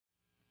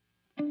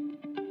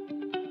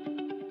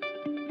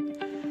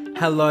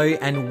Hello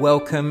and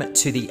welcome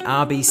to the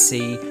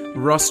RBC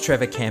Ross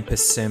Trevor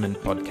Campus Sermon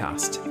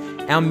Podcast.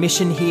 Our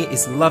mission here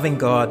is loving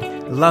God,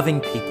 loving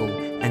people,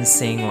 and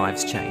seeing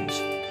lives change.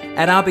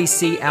 At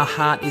RBC, our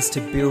heart is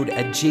to build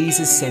a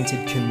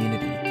Jesus-centered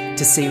community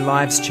to see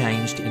lives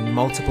changed in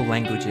multiple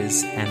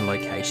languages and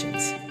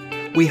locations.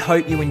 We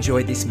hope you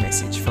enjoyed this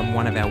message from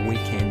one of our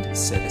weekend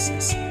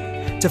services.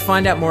 To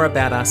find out more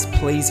about us,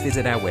 please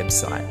visit our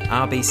website,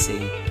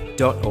 rbc.org.au.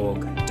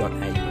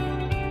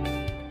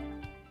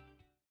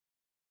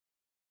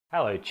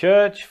 Hello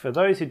church, for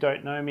those who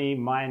don't know me,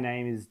 my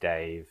name is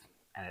Dave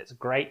and it's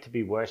great to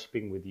be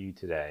worshipping with you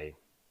today.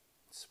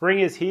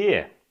 Spring is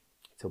here.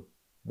 It's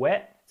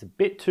a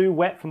bit too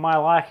wet for my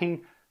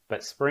liking,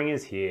 but spring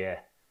is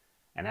here.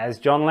 And as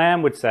John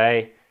Lamb would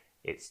say,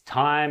 it's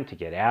time to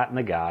get out in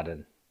the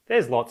garden.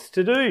 There's lots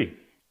to do.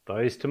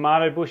 Those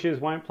tomato bushes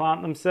won't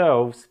plant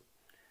themselves.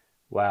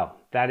 Well,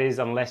 that is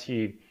unless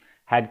you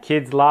had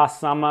kids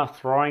last summer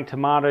throwing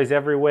tomatoes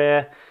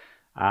everywhere.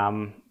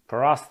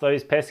 For us,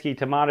 those pesky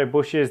tomato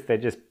bushes, they're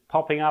just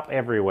popping up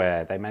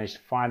everywhere. They managed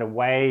to find a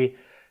way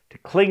to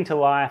cling to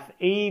life,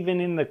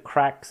 even in the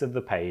cracks of the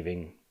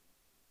paving.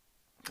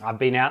 I've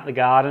been out in the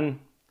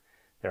garden.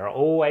 There are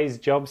always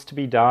jobs to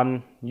be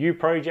done, new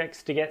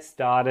projects to get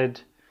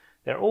started.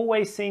 There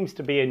always seems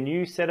to be a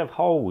new set of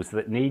holes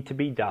that need to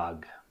be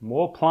dug,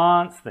 more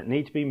plants that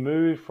need to be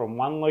moved from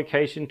one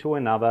location to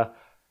another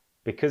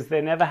because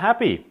they're never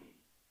happy.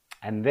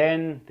 And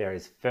then there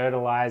is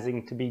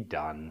fertilizing to be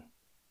done.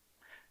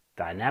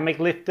 Dynamic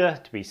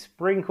lifter to be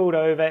sprinkled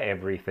over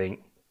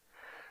everything.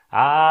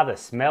 The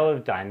smell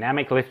of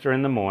dynamic lifter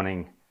in the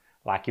morning,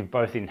 like you've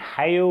both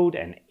inhaled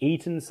and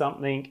eaten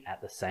something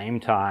at the same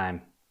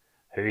time.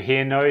 Who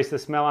here knows the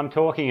smell I'm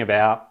talking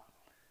about?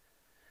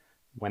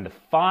 When the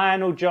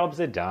final jobs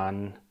are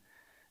done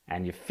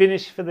and you're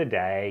finished for the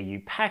day,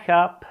 you pack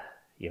up,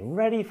 you're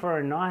ready for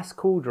a nice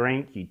cool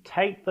drink, you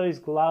take those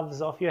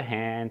gloves off your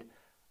hand,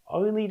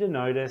 only to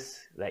notice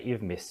that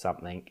you've missed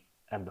something.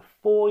 And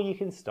before you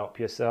can stop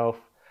yourself,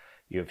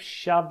 you've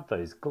shoved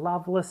those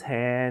gloveless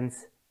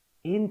hands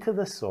into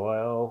the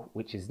soil,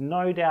 which is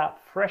no doubt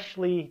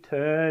freshly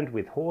turned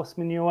with horse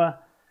manure,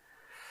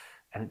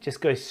 and it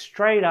just goes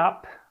straight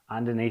up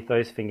underneath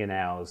those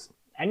fingernails.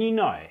 And you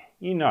know,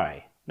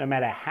 no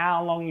matter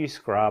how long you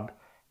scrub,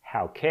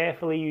 how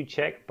carefully you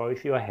check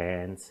both your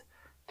hands,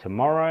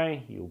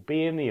 tomorrow you'll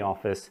be in the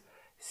office,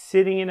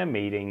 sitting in a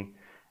meeting,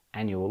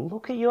 and you'll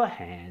look at your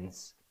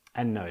hands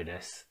and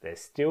notice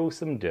there's still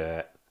some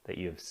dirt that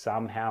you've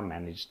somehow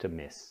managed to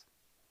miss.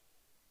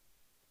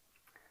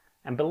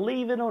 And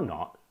believe it or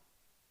not,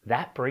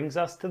 that brings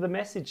us to the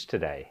message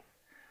today.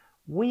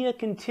 We are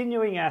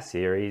continuing our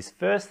series,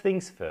 First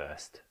Things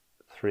First,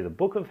 through the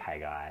book of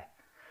Haggai.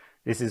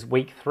 This is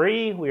week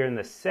 3, we're in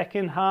the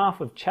second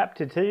half of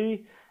chapter 2,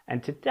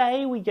 and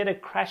today we get a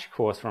crash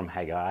course from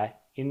Haggai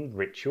in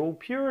ritual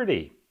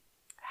purity.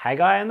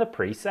 Haggai and the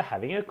priests are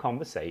having a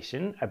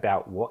conversation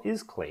about what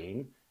is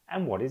clean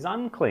and what is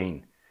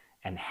unclean,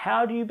 and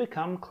how do you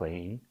become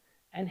clean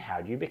and how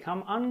do you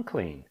become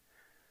unclean.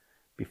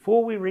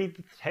 Before we read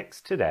the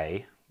text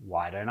today,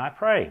 why don't I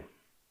pray?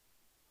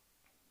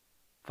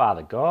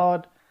 Father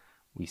God,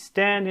 we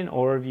stand in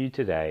awe of you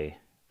today,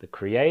 the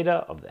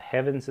creator of the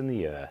heavens and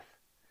the earth.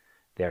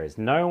 There is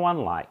no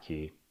one like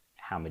you.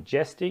 How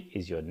majestic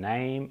is your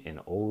name in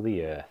all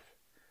the earth.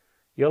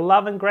 Your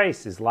love and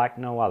grace is like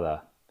no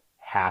other.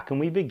 How can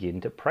we begin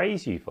to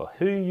praise you for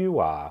who you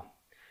are?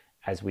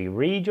 As we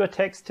read your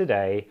text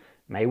today,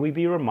 may we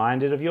be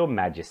reminded of your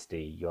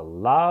majesty, your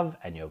love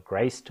and your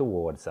grace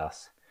towards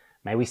us.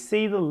 May we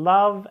see the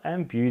love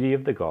and beauty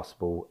of the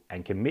gospel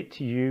and commit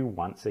to you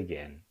once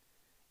again.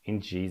 In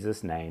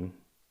Jesus' name,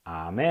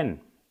 Amen.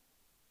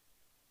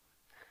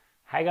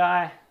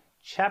 Haggai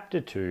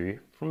chapter 2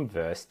 from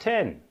verse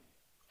 10.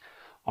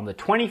 On the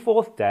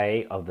 24th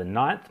day of the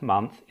 9th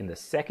month in the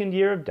 2nd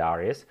year of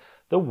Darius,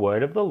 the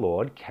word of the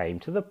Lord came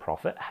to the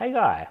prophet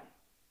Haggai.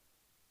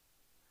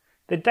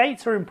 The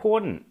dates are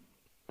important.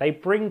 They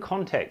bring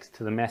context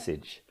to the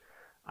message.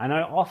 I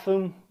know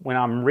often when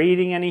I'm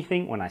reading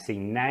anything, when I see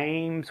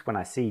names, when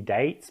I see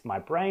dates, my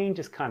brain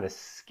just kind of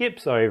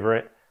skips over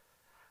it.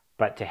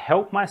 But to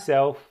help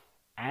myself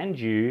and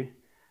you,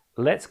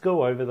 let's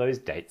go over those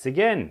dates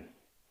again.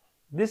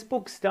 This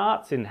book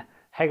starts in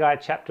Haggai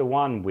chapter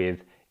 1 with,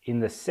 in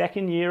the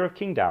 2nd year of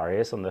King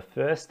Darius, on the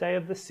 1st day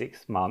of the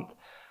 6th month,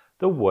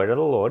 the word of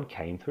the Lord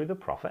came through the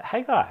prophet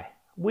Haggai.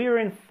 We're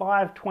in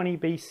 520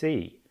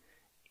 BC.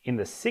 In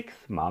the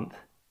 6th month,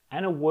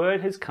 and a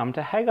word has come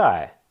to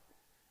Haggai.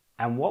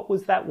 And what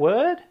was that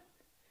word?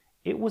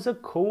 It was a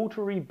call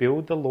to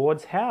rebuild the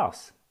Lord's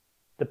house.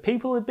 The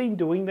people had been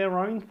doing their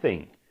own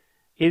thing.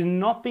 It had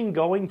not been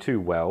going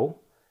too well.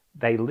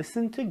 They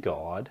listened to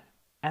God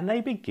and they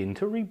begin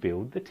to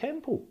rebuild the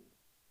temple.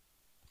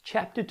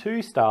 Chapter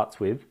 2 starts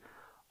with,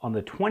 on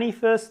the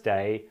 21st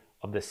day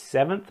of the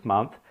 7th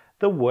month,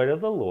 the word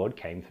of the Lord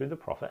came through the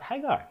prophet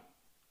Haggai.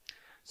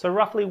 So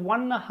roughly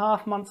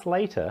 1.5 months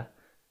later,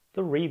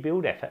 the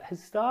rebuild effort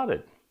has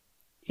started.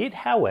 It,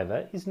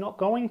 however, is not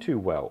going too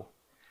well.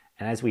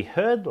 And as we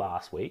heard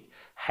last week,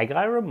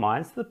 Haggai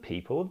reminds the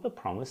people of the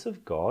promise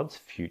of God's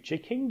future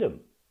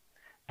kingdom.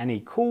 And he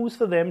calls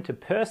for them to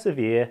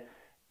persevere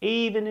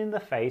even in the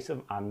face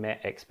of unmet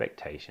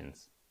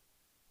expectations.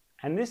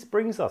 And this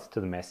brings us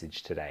to the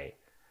message today.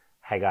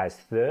 Haggai's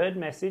third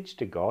message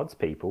to God's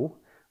people.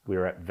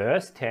 We're at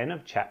verse 10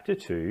 of chapter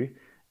 2,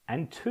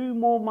 and 2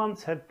 more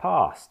months have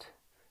passed.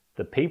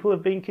 The people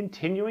have been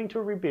continuing to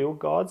rebuild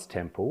God's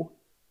temple.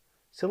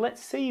 So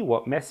let's see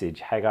what message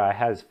Haggai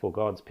has for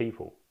God's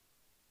people.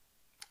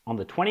 On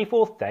the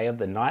 24th day of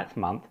the 9th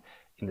month,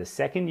 in the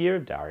 2nd year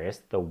of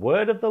Darius, the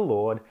word of the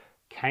Lord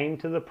came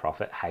to the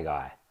prophet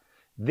Haggai.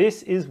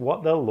 This is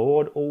what the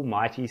Lord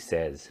Almighty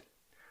says.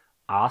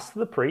 Ask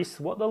the priests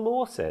what the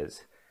law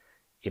says.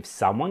 If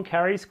someone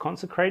carries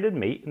consecrated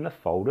meat in the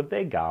fold of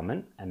their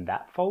garment, and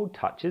that fold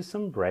touches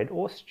some bread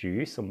or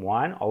stew, some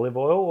wine, olive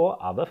oil,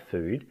 or other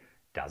food,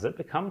 does it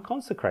become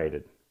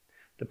consecrated?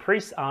 The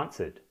priests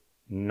answered,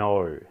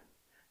 No.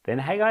 Then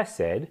Haggai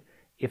said,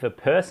 If a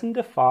person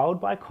defiled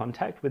by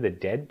contact with a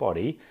dead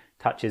body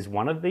touches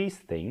one of these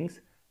things,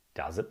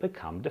 does it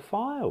become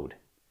defiled?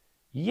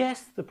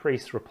 Yes, the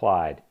priests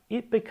replied,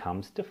 it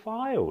becomes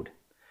defiled.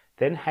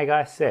 Then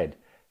Haggai said,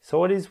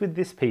 So it is with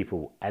this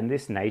people and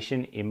this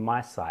nation in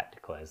my sight,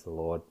 declares the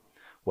Lord.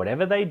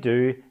 Whatever they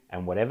do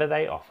and whatever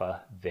they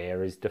offer,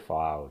 there is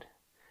defiled.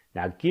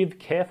 Now give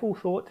careful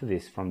thought to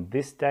this from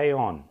this day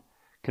on.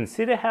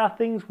 Consider how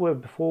things were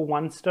before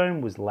one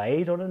stone was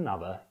laid on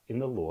another in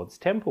the Lord's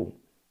temple.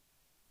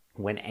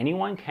 When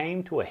anyone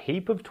came to a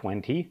heap of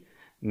 20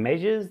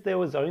 measures, there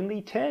was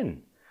only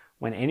 10.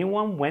 When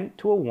anyone went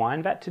to a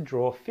wine vat to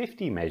draw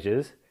 50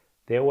 measures,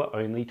 there were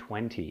only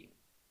 20.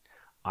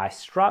 I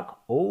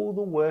struck all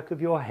the work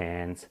of your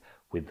hands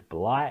with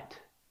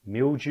blight,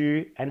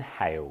 mildew, and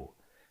hail,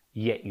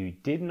 yet you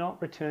did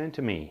not return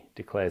to me,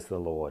 declares the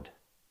Lord.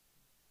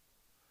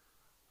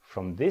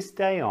 From this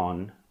day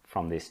on,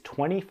 from this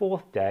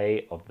 24th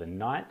day of the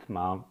 9th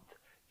month,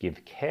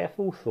 give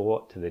careful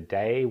thought to the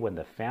day when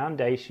the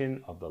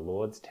foundation of the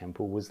Lord's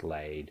temple was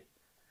laid.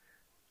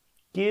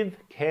 Give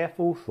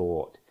careful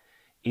thought.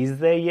 Is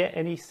there yet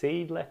any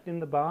seed left in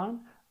the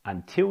barn?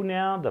 Until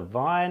now, the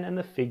vine and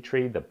the fig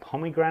tree, the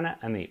pomegranate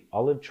and the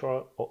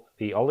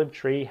olive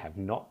tree have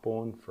not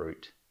borne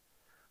fruit.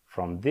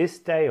 From this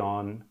day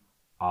on,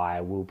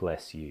 I will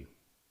bless you.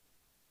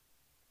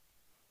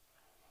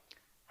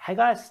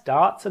 Haggai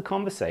starts a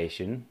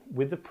conversation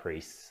with the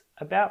priests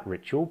about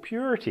ritual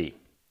purity.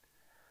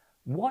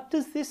 What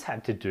does this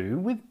have to do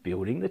with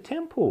building the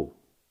temple?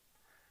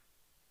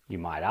 You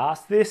might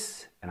ask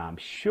this, and I'm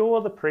sure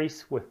the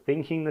priests were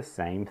thinking the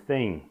same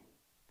thing.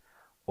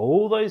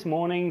 All those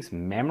mornings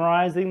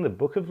memorizing the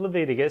book of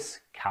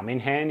Leviticus come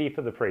in handy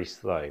for the priests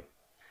though.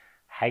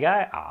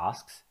 Haggai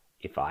asks,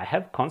 if I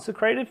have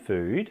consecrated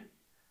food,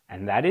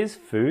 and that is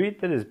food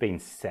that has been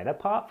set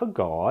apart for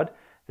God,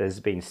 that has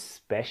been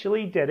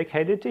specially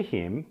dedicated to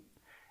Him,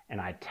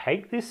 and I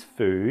take this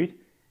food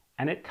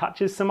and it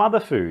touches some other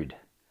food,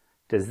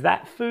 does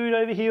that food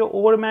over here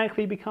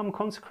automatically become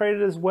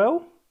consecrated as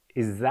well?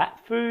 Is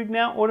that food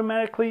now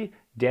automatically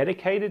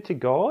dedicated to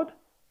God?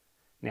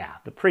 Now,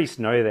 the priests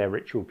know their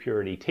ritual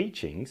purity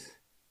teachings.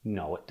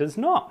 No, it does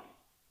not.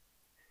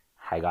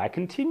 Haggai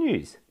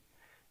continues,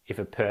 if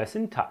a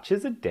person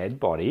touches a dead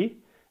body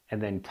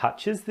and then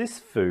touches this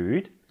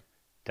food,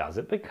 does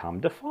it become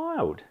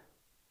defiled?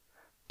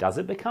 Does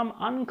it become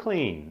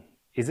unclean?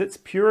 Is its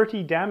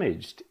purity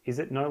damaged? Is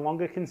it no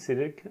longer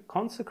considered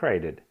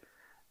consecrated?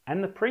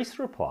 And the priests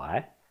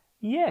reply,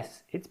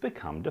 yes, it's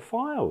become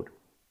defiled.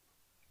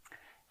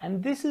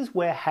 And this is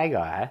where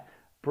Haggai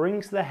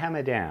brings the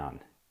hammer down.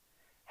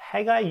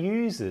 Haggai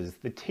uses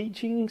the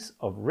teachings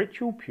of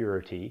ritual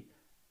purity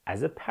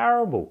as a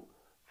parable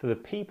for the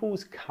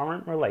people's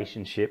current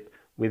relationship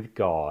with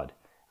God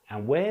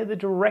and where the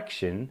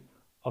direction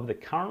of the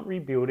current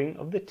rebuilding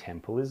of the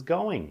temple is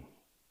going.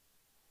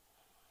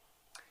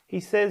 He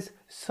says,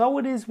 so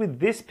it is with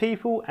this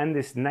people and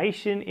this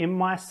nation in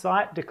my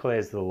sight,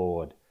 declares the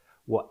Lord.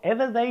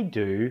 Whatever they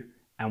do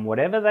and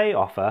whatever they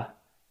offer,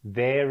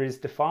 there is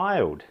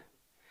defiled.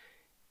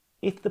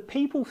 If the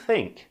people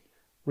think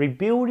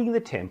rebuilding the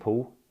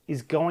temple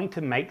is going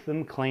to make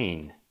them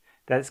clean,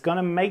 that it's going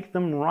to make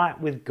them right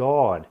with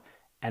God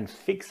and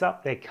fix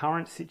up their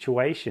current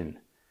situation,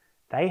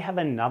 they have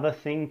another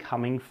thing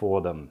coming for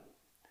them.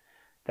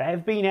 They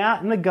have been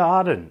out in the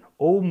garden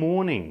all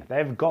morning. They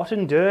have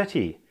gotten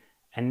dirty.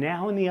 And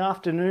now in the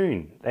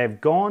afternoon, they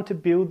have gone to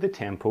build the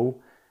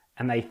temple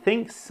and they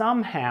think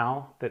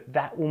somehow that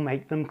that will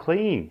make them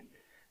clean,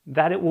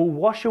 that it will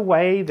wash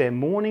away their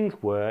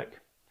morning's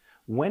work,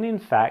 when in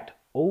fact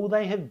all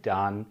they have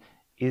done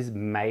is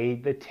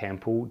made the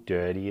temple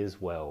dirty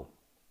as well.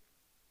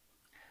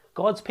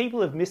 God's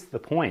people have missed the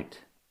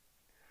point.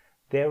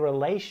 Their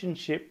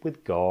relationship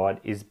with God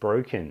is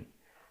broken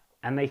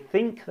and they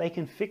think they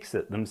can fix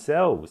it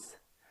themselves.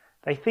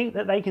 They think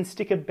that they can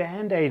stick a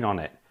band-aid on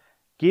it,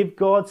 give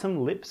God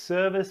some lip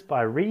service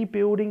by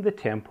rebuilding the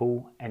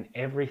temple and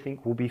everything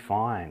will be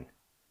fine.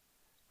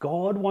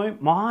 God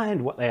won't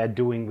mind what they are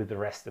doing with the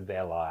rest of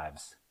their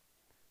lives.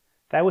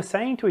 They were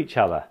saying to each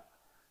other,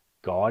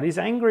 God is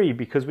angry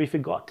because we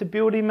forgot to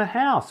build him a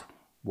house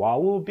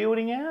while we were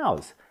building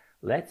ours.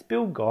 Let's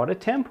build God a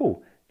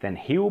temple. Then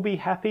he will be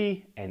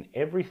happy and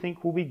everything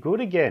will be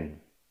good again.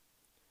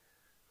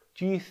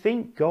 Do you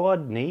think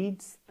God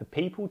needs the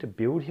people to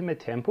build him a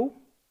temple?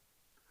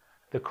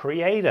 The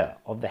creator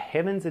of the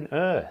heavens and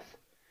earth,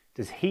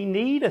 does he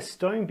need a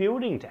stone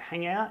building to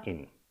hang out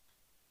in?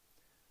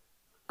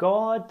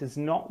 God does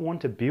not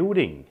want a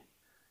building.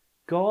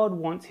 God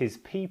wants his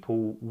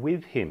people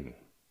with him.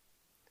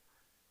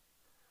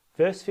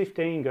 Verse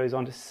 15 goes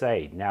on to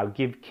say, now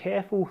give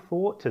careful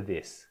thought to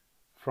this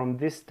from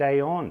this day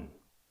on.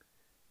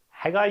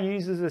 Haggai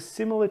uses a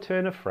similar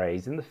turn of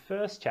phrase in the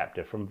first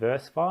chapter from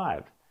verse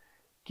 5.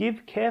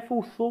 Give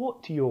careful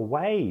thought to your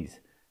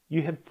ways.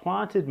 You have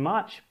planted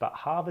much but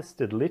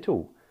harvested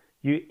little.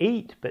 You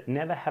eat but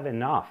never have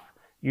enough.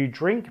 You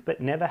drink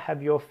but never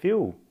have your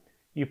fill.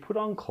 You put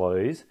on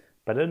clothes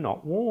but are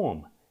not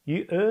warm.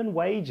 You earn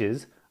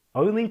wages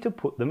only to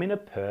put them in a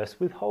purse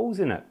with holes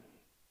in it.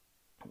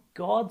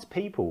 God's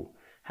people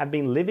have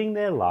been living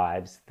their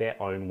lives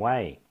their own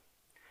way,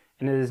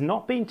 and it has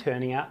not been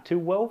turning out too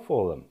well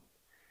for them.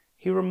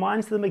 He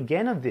reminds them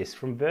again of this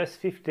from verse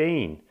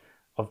 15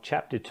 of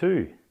chapter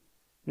 2.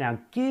 Now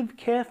give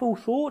careful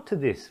thought to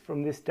this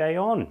from this day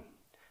on.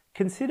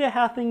 Consider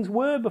how things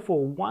were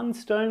before one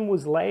stone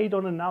was laid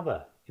on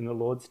another in the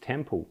Lord's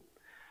temple.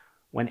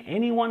 When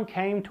anyone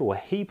came to a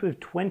heap of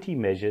 20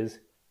 measures,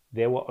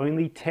 there were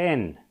only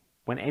 10.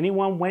 When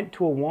anyone went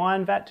to a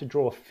wine vat to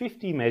draw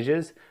 50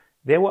 measures,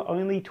 there were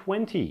only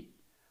 20.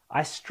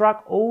 I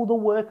struck all the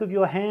work of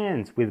your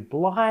hands with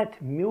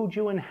blight,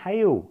 mildew, and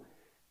hail,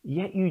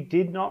 yet you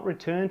did not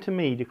return to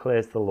me,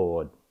 declares the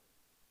Lord.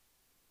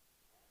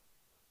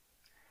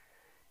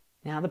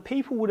 Now the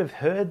people would have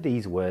heard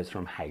these words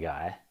from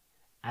Haggai,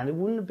 and it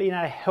wouldn't have been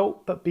able to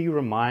help but be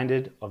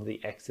reminded of the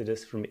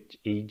Exodus from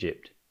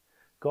Egypt.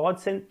 God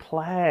sent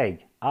plague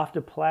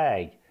after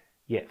plague,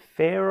 yet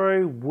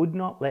Pharaoh would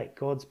not let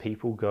God's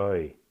people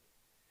go.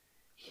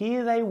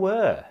 Here they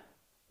were,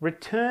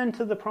 returned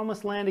to the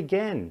promised land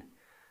again,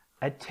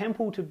 a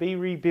temple to be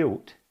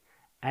rebuilt,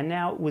 and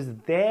now it was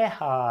their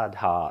hard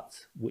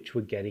hearts which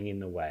were getting in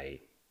the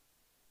way.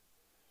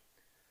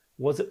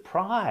 Was it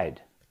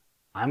pride?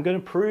 I'm going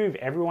to prove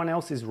everyone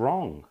else is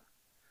wrong.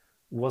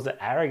 Was it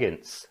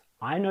arrogance?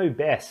 I know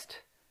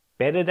best.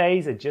 Better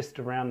days are just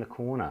around the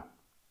corner.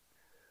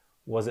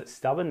 Was it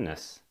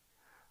stubbornness?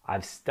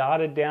 I've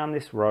started down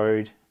this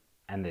road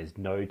and there's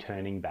no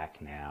turning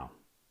back now.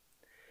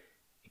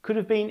 It could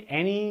have been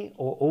any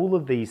or all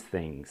of these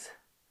things,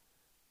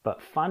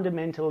 but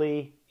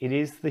fundamentally it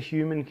is the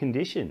human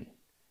condition.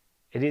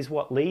 It is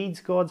what leads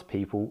God's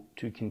people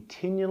to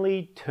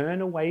continually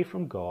turn away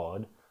from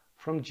God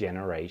from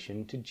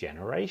generation to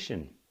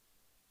generation.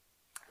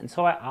 And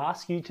so I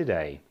ask you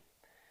today,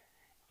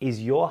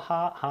 is your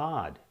heart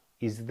hard?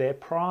 Is there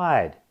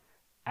pride,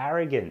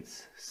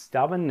 arrogance,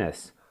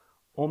 stubbornness,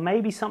 or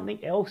maybe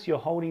something else you're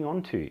holding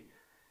on to?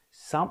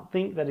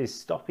 Something that is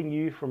stopping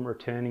you from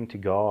returning to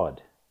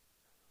God?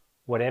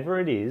 Whatever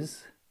it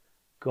is,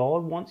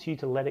 God wants you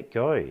to let it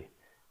go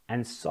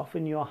and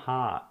soften your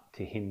heart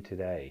to Him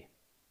today.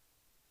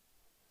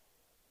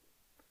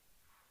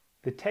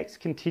 The text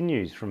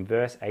continues from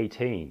verse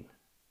 18,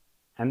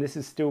 and this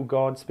is still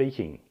God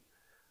speaking.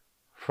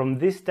 From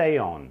this day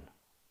on,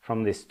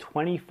 from this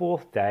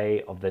 24th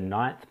day of the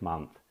 9th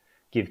month,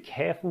 give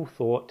careful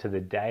thought to the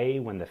day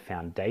when the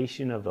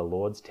foundation of the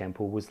Lord's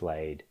temple was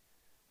laid.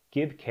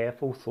 Give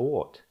careful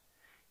thought.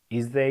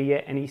 Is there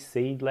yet any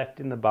seed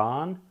left in the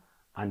barn?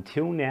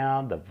 Until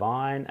now, the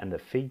vine and the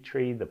fig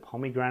tree, the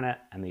pomegranate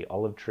and the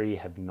olive tree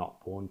have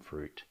not borne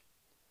fruit.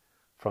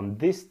 From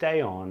this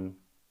day on,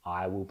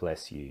 I will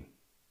bless you.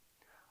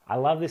 I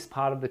love this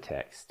part of the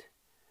text.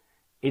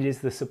 It is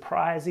the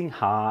surprising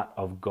heart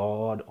of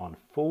God on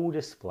full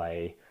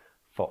display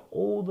for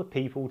all the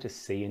people to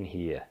see and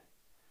hear.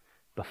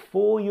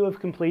 Before you have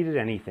completed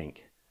anything,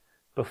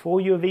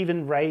 before you have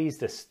even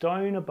raised a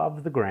stone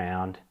above the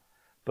ground,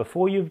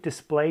 before you have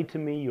displayed to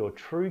me your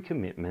true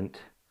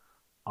commitment,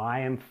 I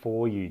am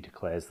for you,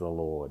 declares the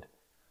Lord.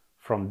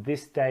 From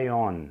this day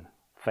on,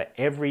 for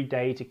every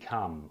day to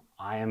come,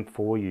 I am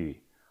for you.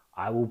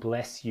 I will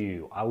bless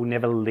you. I will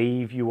never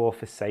leave you or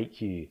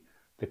forsake you.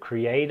 The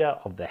creator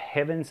of the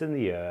heavens and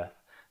the earth,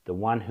 the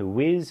one who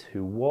is,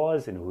 who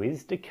was, and who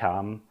is to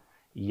come,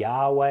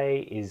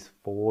 Yahweh is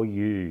for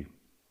you.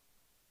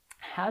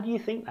 How do you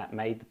think that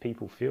made the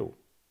people feel?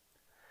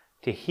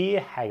 To hear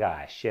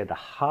Haggai share the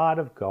heart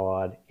of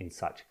God in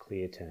such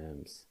clear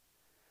terms.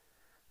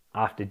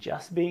 After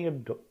just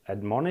being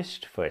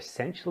admonished for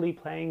essentially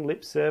paying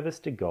lip service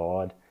to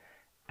God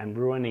and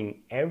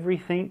ruining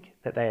everything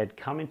that they had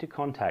come into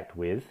contact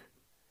with,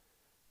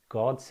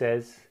 God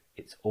says,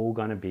 it's all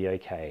going to be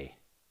okay.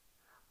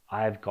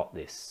 I've got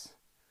this.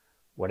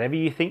 Whatever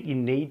you think you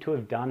need to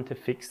have done to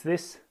fix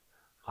this,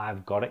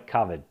 I've got it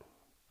covered.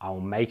 I'll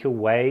make a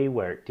way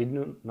where it did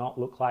not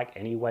look like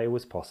any way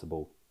was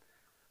possible.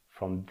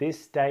 From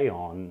this day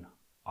on,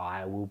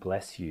 I will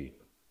bless you.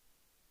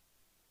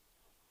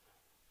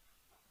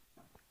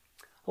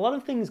 A lot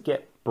of things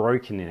get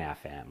broken in our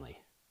family.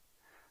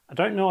 I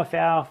don't know if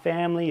our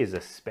family is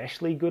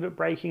especially good at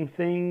breaking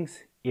things,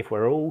 if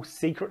we're all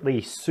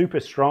secretly super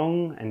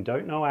strong and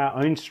don't know our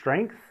own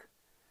strength,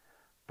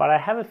 but I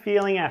have a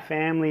feeling our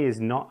family is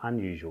not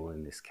unusual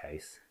in this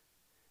case.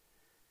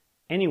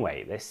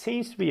 Anyway, there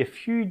seems to be a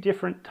few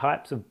different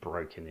types of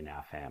broken in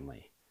our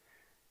family.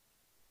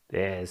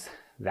 There's,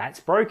 that's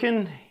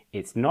broken,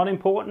 it's not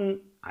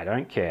important, I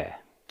don't care.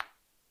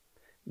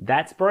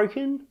 That's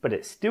broken, but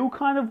it still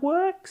kind of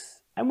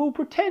works, and we'll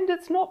pretend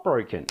it's not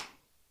broken.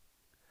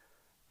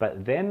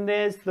 But then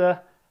there's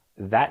the,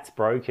 that's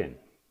broken.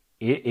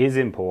 It is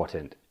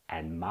important,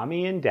 and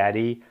Mummy and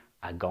Daddy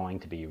are going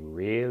to be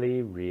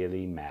really,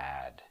 really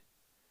mad.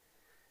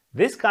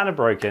 This kind of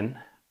broken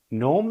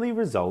normally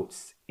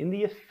results in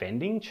the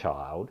offending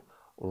child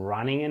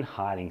running and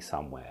hiding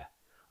somewhere,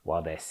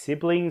 while their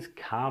siblings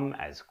come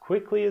as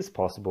quickly as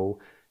possible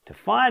to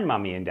find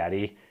Mummy and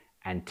Daddy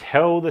and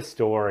tell the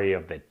story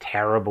of the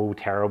terrible,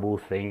 terrible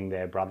thing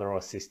their brother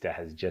or sister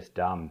has just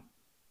done.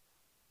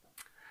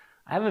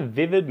 I have a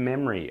vivid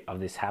memory of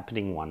this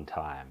happening one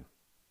time.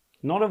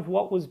 Not of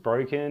what was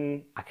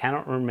broken, I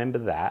cannot remember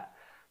that,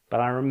 but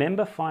I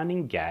remember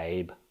finding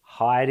Gabe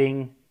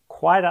hiding,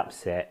 quite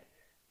upset,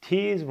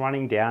 tears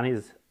running down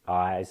his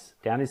eyes,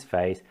 down his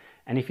face.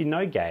 And if you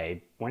know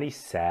Gabe, when he's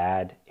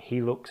sad,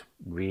 he looks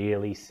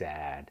really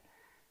sad.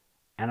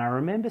 And I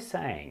remember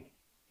saying,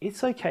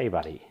 "It's okay,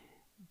 buddy.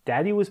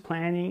 Daddy was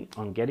planning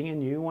on getting a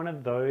new one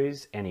of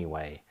those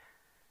anyway."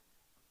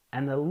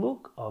 And the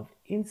look of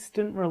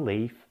instant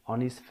relief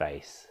on his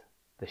face,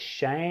 the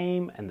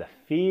shame and the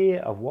fear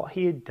of what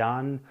he had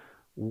done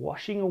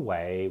washing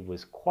away,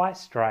 was quite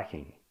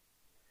striking.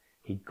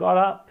 He got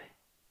up,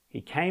 he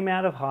came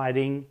out of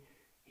hiding,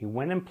 he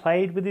went and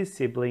played with his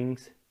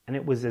siblings, and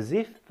it was as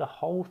if the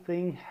whole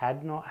thing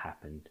had not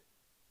happened.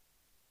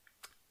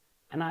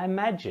 And I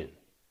imagine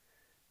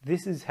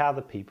this is how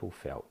the people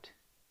felt.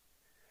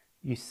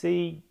 You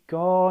see,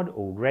 God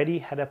already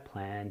had a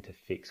plan to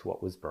fix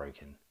what was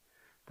broken.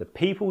 The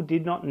people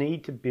did not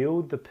need to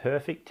build the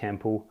perfect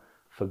temple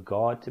for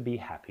God to be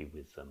happy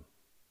with them.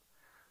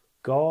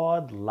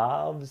 God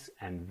loves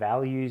and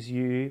values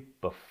you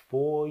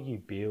before you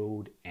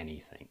build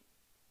anything.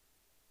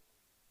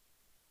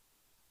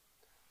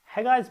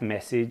 Haggai's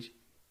message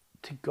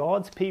to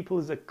God's people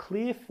is a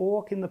clear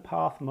fork in the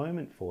path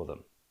moment for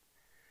them.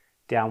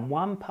 Down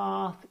one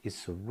path is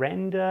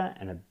surrender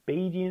and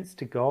obedience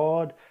to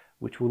God,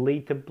 which will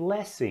lead to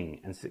blessing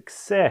and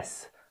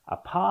success, a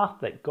path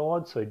that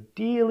God so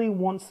dearly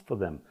wants for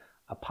them,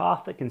 a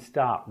path that can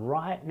start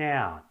right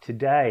now,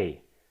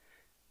 today.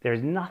 There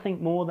is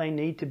nothing more they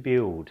need to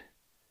build.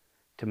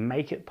 To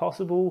make it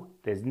possible,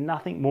 there's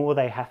nothing more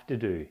they have to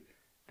do.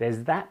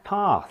 There's that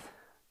path,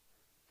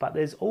 but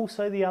there's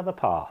also the other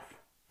path,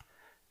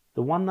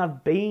 the one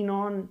they've been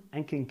on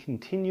and can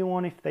continue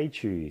on if they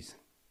choose.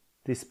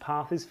 This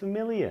path is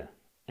familiar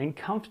and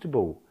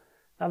comfortable.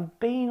 They've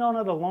been on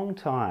it a long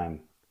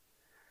time,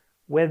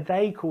 where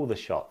they call the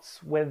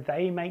shots, where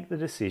they make the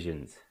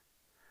decisions,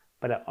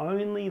 but it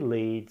only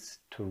leads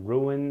to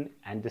ruin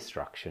and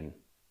destruction.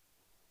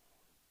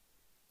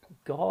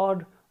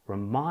 God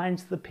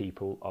reminds the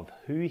people of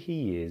who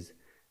He is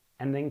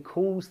and then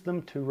calls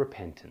them to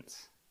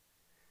repentance.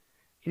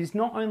 It is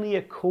not only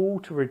a call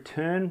to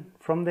return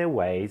from their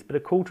ways, but a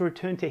call to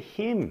return to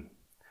Him,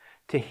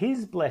 to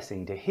His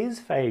blessing, to His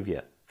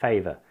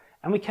favor.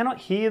 And we cannot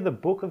hear the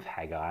book of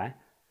Haggai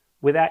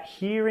without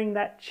hearing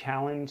that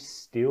challenge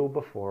still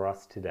before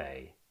us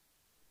today.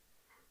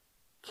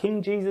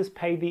 King Jesus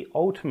paid the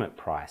ultimate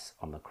price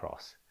on the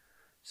cross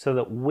so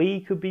that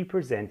we could be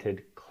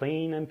presented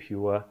clean and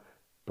pure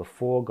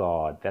before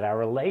God, that our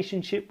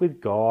relationship with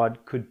God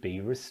could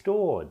be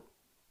restored,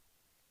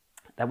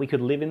 that we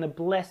could live in the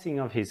blessing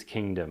of His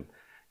kingdom.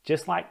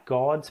 Just like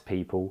God's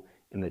people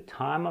in the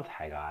time of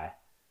Haggai,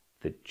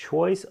 the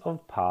choice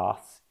of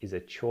paths is a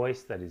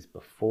choice that is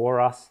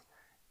before us,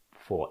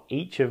 for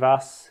each of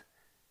us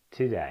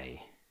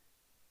today.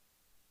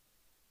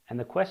 And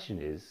the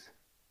question is,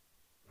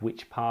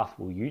 which path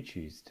will you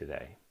choose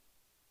today?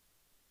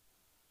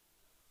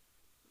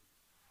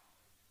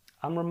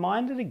 I'm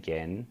reminded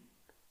again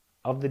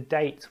of the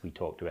dates we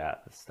talked about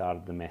at the start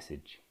of the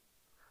message.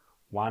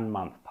 1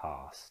 month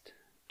passed,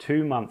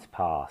 2 months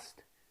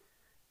passed,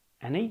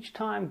 and each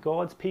time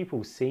God's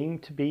people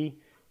seemed to be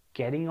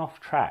getting off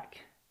track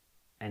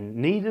and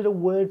needed a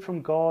word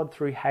from God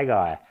through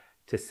Haggai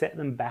to set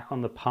them back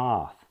on the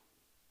path.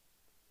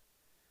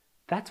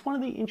 That's one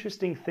of the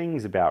interesting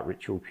things about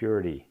ritual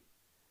purity.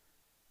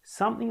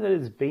 Something that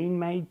has been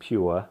made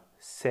pure,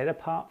 set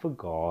apart for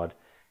God,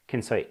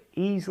 can so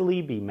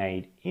easily be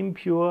made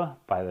impure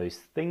by those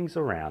things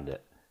around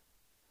it.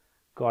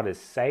 God has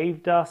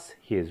saved us,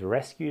 He has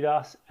rescued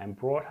us and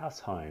brought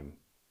us home.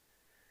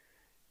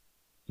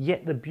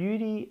 Yet the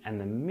beauty and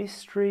the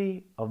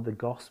mystery of the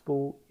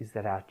gospel is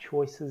that our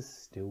choices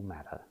still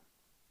matter.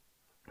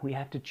 We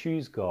have to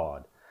choose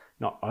God,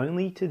 not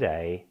only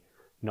today,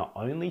 not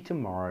only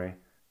tomorrow,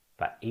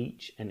 but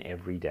each and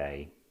every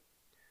day.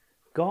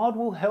 God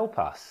will help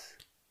us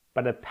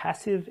But a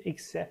passive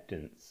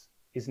acceptance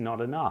is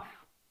not enough.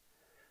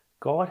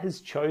 God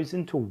has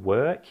chosen to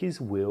work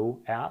his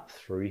will out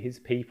through his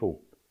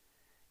people.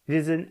 It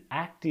is an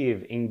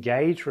active,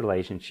 engaged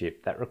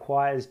relationship that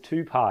requires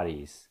two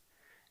parties.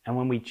 And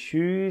when we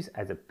choose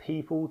as a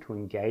people to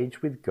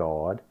engage with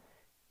God,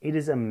 it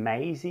is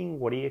amazing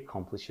what he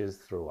accomplishes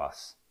through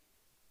us.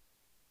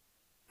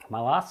 My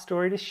last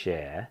story to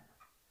share,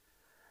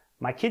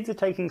 my kids are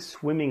taking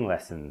swimming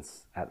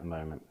lessons at the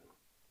moment.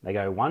 They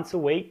go once a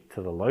week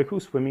to the local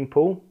swimming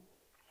pool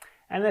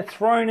and they're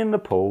thrown in the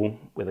pool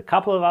with a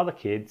couple of other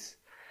kids,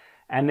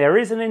 and there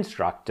is an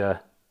instructor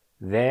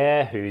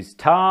there who's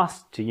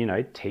tasked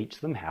to, teach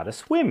them how to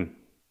swim.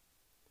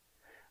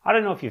 I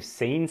don't know if you've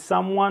seen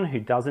someone who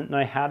doesn't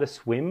know how to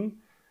swim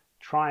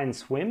try and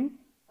swim,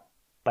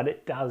 but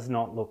it does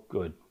not look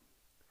good.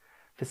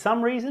 For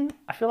some reason,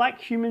 I feel like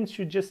humans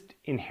should just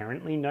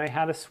inherently know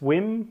how to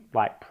swim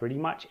like pretty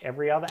much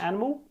every other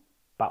animal,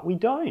 but we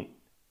don't.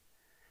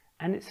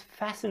 And it's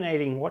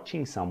fascinating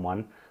watching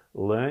someone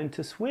learn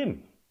to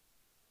swim.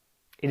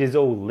 It is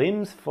all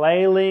limbs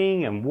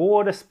flailing and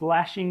water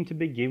splashing to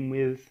begin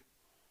with.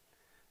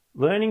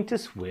 Learning to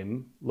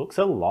swim looks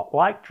a lot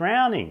like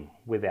drowning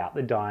without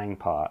the dying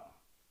part.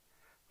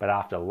 But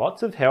after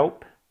lots of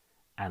help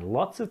and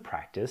lots of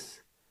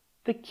practice,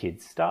 the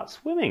kids start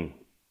swimming.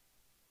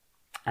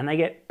 And they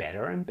get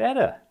better and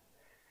better.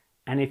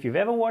 And if you've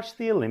ever watched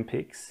the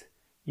Olympics,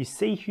 you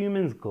see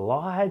humans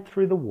glide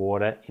through the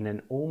water in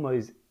an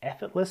almost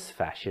effortless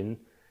fashion,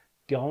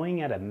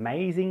 going at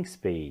amazing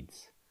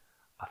speeds.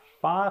 A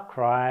far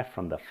cry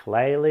from the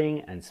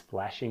flailing and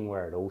splashing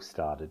where it all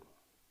started.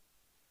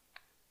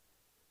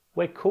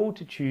 We're called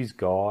to choose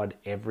God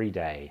every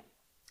day,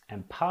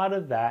 and part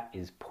of that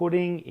is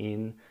putting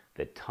in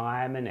the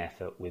time and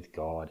effort with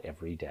God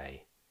every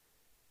day.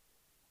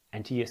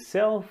 And to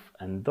yourself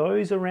and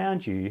those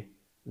around you,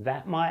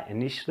 that might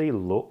initially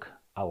look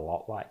a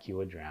lot like you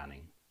are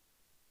drowning.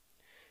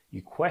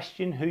 You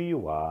question who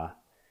you are,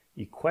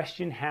 you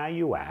question how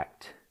you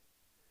act,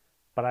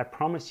 but I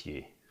promise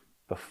you,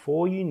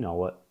 before you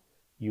know it,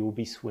 you will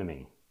be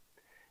swimming,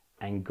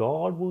 and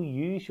God will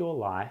use your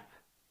life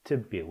to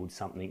build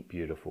something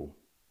beautiful.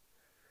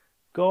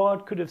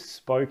 God could have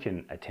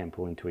spoken a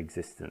temple into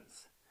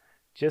existence,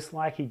 just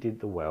like he did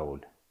the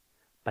world,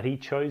 but he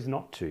chose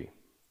not to.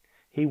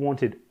 He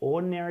wanted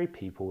ordinary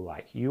people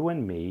like you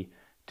and me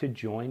to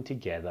join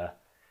together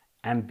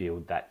and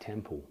build that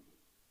temple,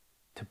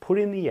 to put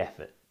in the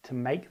effort, to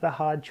make the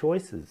hard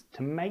choices,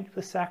 to make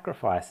the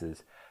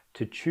sacrifices,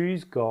 to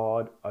choose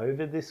God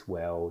over this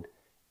world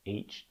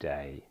each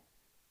day.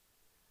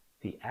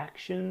 The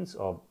actions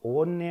of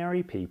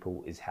ordinary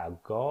people is how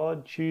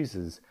God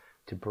chooses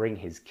to bring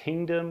his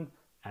kingdom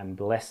and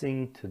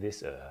blessing to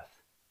this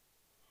earth.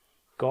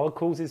 God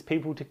calls his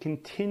people to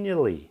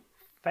continually,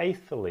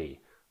 faithfully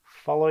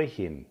follow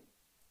him.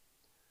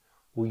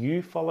 Will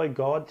you follow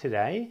God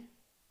today,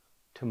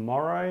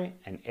 tomorrow,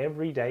 and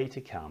every day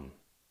to come?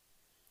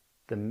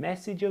 The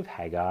message of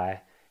Haggai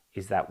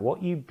is that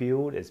what you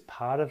build as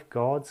part of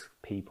God's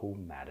people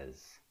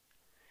matters.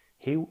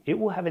 It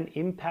will have an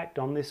impact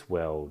on this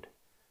world.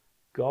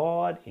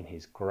 God, in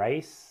his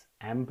grace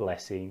and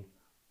blessing,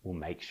 will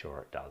make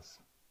sure it does.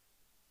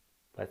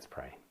 Let's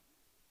pray.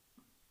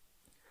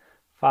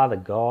 Father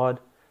God,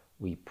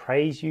 we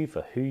praise you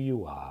for who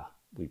you are.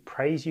 We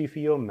praise you for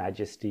your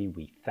majesty.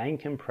 We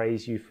thank and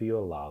praise you for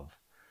your love.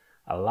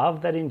 A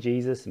love that in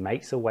Jesus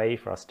makes a way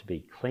for us to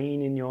be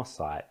clean in your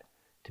sight,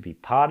 to be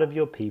part of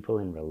your people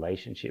in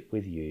relationship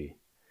with you.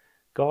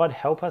 God,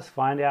 help us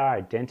find our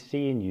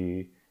identity in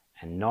you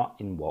and not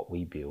in what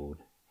we build.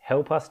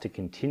 Help us to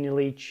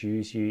continually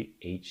choose you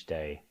each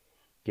day.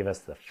 Give us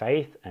the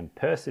faith and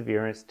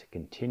perseverance to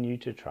continue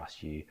to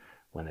trust you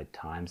when the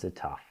times are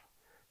tough,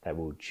 that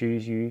we'll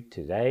choose you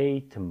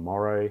today,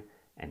 tomorrow,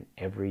 and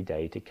every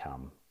day to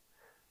come.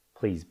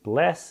 Please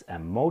bless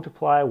and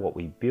multiply what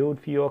we build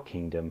for your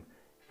kingdom.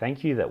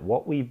 Thank you that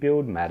what we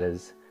build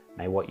matters.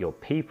 May what your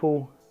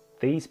people,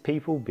 these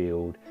people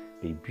build,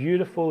 be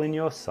beautiful in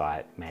your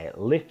sight. May it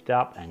lift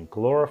up and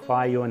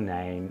glorify your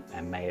name,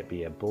 and may it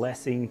be a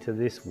blessing to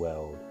this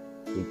world.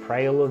 We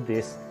pray all of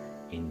this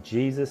in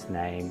Jesus'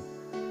 name.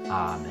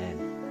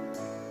 Amen.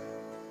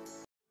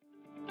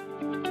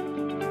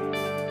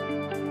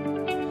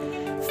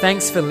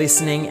 Thanks for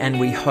listening, and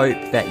we hope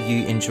that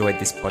you enjoyed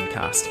this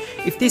podcast.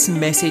 If this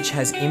message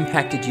has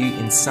impacted you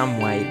in some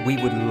way, we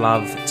would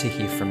love to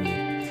hear from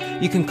you.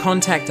 You can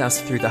contact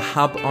us through the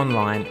Hub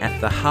online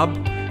at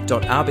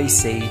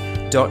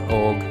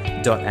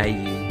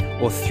thehub.rbc.org.au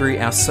or through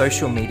our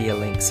social media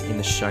links in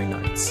the show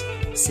notes.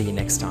 See you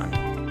next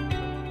time.